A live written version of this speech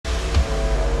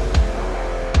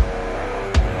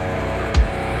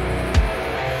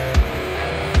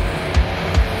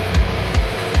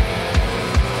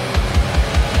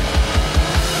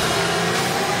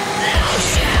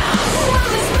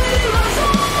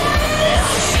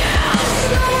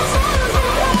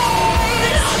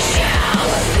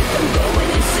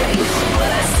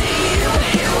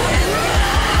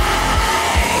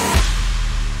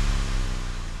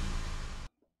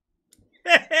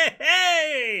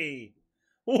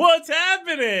What's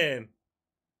happening?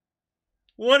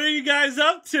 What are you guys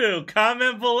up to?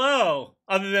 Comment below.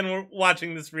 Other than we're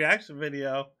watching this reaction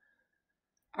video.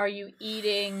 Are you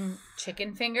eating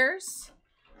chicken fingers?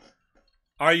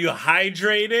 Are you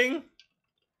hydrating?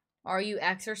 Are you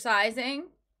exercising?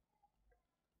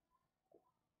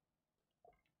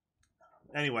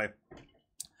 Anyway.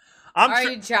 Are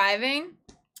you driving?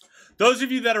 Those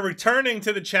of you that are returning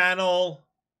to the channel,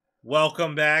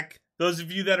 welcome back. Those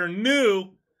of you that are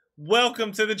new,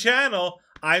 welcome to the channel.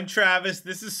 I'm Travis.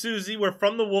 This is Susie. We're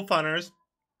from the Wolf Hunters.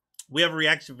 We have a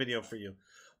reaction video for you.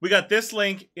 We got this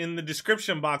link in the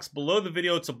description box below the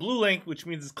video. It's a blue link, which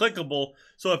means it's clickable.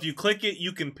 So if you click it,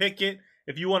 you can pick it.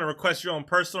 If you want to request your own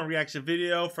personal reaction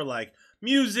video for like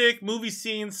music, movie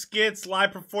scenes, skits,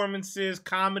 live performances,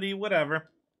 comedy, whatever.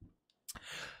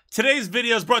 Today's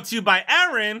video is brought to you by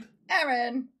Aaron.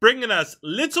 Bringing us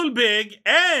Little Big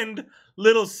and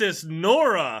Little Sis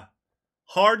Nora.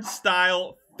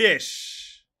 Hardstyle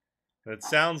fish. It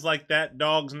sounds like that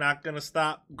dog's not going to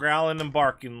stop growling and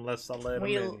barking unless I let him in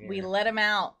here. We let him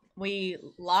out. We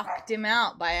locked him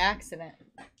out by accident.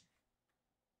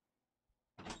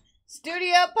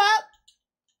 Studio pup.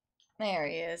 There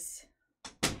he is.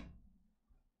 Is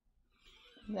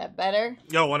that better?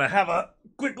 Yo, want to have a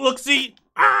quick look-see?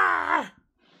 Ah!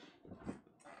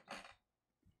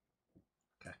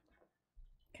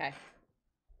 Okay.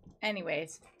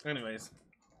 Anyways.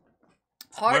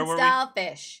 Hardstyle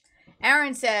fish.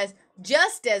 Aaron says,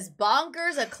 just as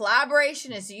bonkers a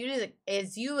collaboration as you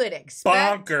would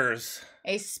expect. Bonkers.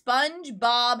 A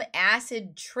SpongeBob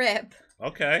acid trip.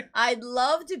 Okay. I'd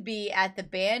love to be at the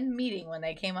band meeting when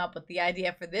they came up with the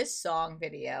idea for this song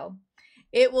video.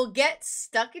 It will get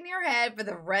stuck in your head for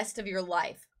the rest of your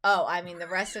life. Oh, I mean the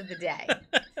rest of the day.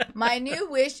 My new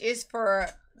wish is for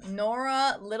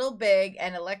Nora, Little Big,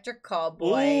 and Electric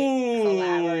Cowboy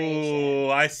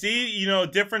collaboration. I see, you know,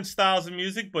 different styles of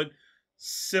music, but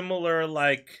similar,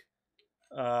 like,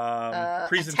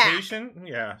 presentation. Attack.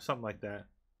 Yeah, something like that.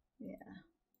 Yeah.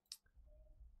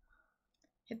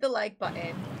 Hit the like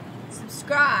button.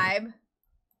 Subscribe.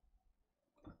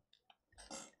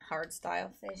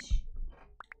 Hardstyle fish.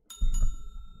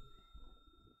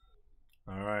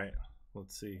 All right,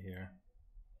 let's see here.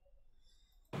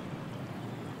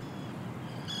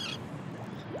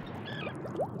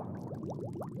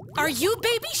 Are you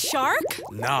Baby Shark?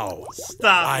 No.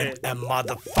 Stop it. I'm a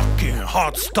motherfucking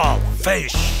hardstyle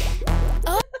fish.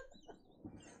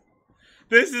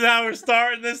 This is how we're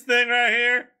starting this thing right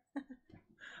here?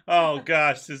 Oh,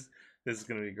 gosh. This is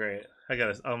going to be great.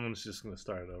 I'm just going to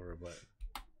start it over, but...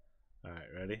 All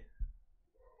right, ready?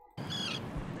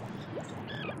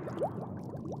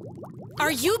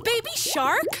 Are you Baby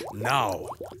Shark? No.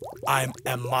 I'm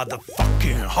a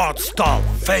motherfucking hardstyle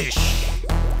fish.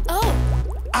 Oh.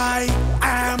 I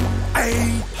am a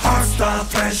hardstyle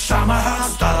fish. I'm a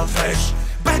hardstyle fish.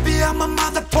 Baby, I'm a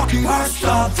motherfucking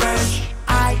hardstyle fish.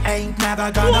 I ain't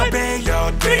never gonna be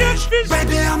your dish.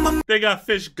 Baby, I'm a... They got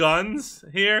fish guns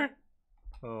here?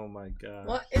 Oh my god.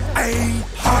 What is a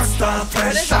hardstyle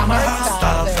fish? I'm a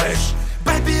hardstyle fish.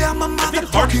 Baby, I'm a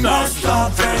motherfucking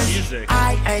hardstyle fish.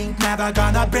 I ain't never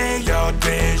gonna be your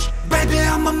dish. Baby,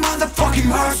 I'm a motherfucking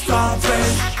hardstyle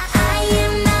fish. I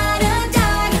am not a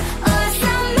dog or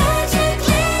some magic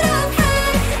little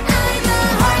friend. I'm a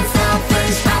hardstyle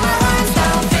fish. I'm a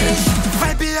hardstyle fish.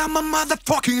 Baby, I'm a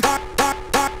motherfucking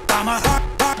I'm a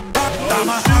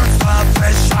hardstyle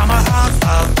fish. I'm a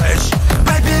hardstyle fish.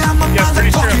 Baby, I'm a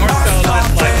motherfucking hardstyle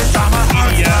fish. I'm a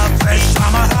hardstyle fish.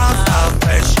 I'm a hardstyle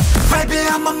fish. Baby,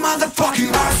 I'm a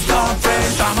motherfucking hardstyle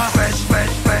fish. I'm a fish.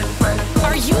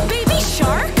 Are you Baby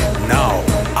Shark? No,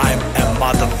 I'm a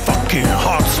motherfucking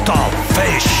hardstyle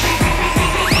fish.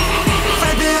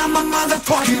 Baby, I'm a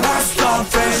motherfucking hardstyle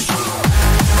fish.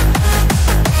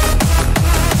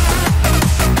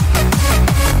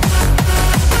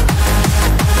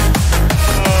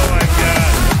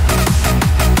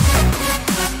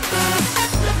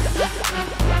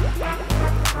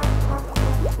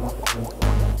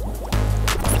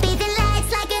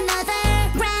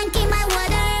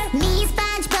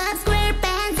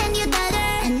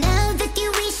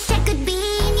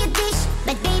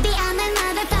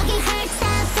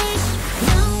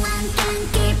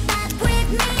 Keep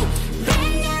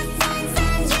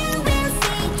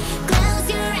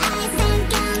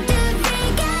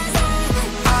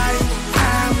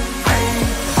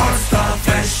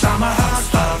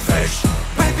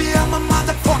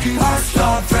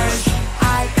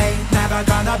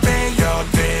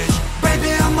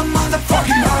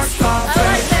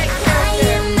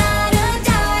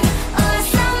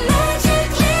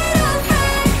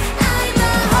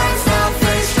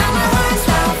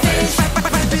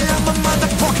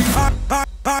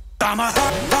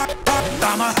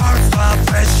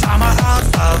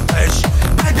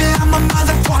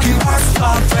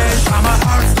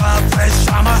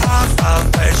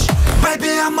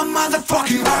I'm a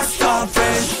motherfucking hardstyle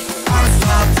fish.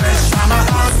 Hardstyle fish, I'm a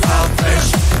hardstyle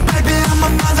fish. Baby, I'm a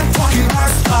motherfucking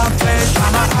hardstyle fish.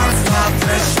 I'm a hardstyle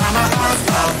fish, I'm a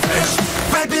hardstyle fish.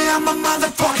 Baby, I'm a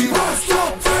motherfucking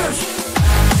hardstyle fish.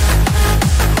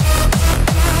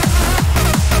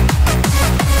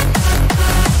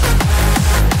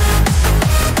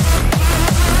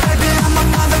 Baby, I'm a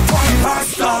motherfucking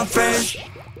hardstyle fish.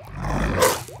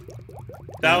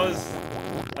 That was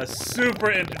a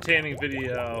super entertaining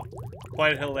video.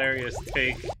 Quite hilarious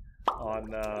take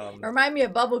on Remind me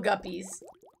of Bubble Guppies.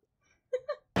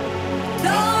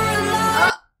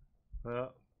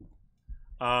 what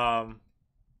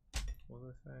was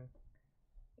I saying?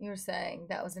 You were saying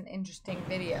that was an interesting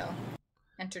video.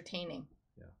 Entertaining.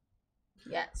 Yeah.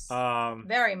 Yes. Very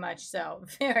Very much so.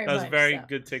 Very much That was a very so.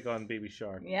 good take on Baby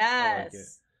Shark. I Yes. like it.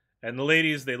 And the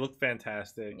ladies, they look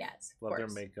fantastic. Yes. Of Love their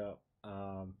course. makeup.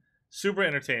 Super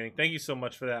entertaining. Thank you so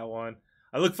much for that one.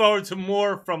 I look forward to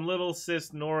more from Little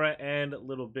Sis Nora and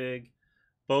Little Big.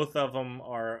 Both of them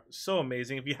are so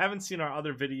amazing. If you haven't seen our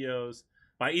other videos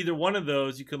by either one of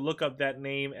those, you can look up that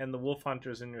name and the Wolf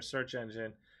Hunters in your search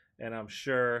engine, and I'm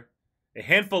sure a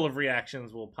handful of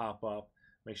reactions will pop up.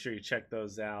 Make sure you check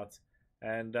those out.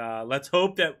 And let's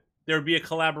hope that there will be a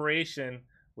collaboration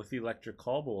with the Electric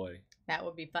Callboy. That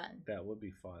would be fun. That would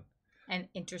be fun. And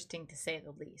interesting to say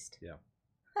the least. Yeah.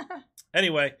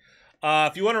 Anyway,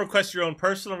 if you want to request your own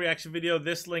personal reaction video,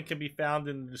 this link can be found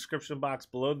in the description box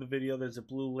below the video. There's a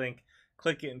blue link.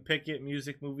 Click it and pick it.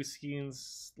 Music, movie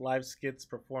scenes, live skits,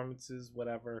 performances,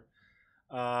 whatever.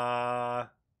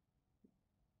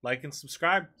 Like and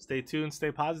subscribe. Stay tuned.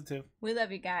 Stay positive. We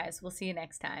love you guys. We'll see you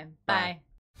next time. Bye.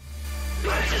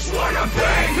 Bye. I just wanna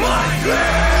bang my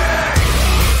leg.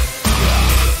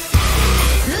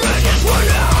 I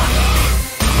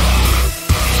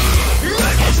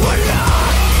just wanna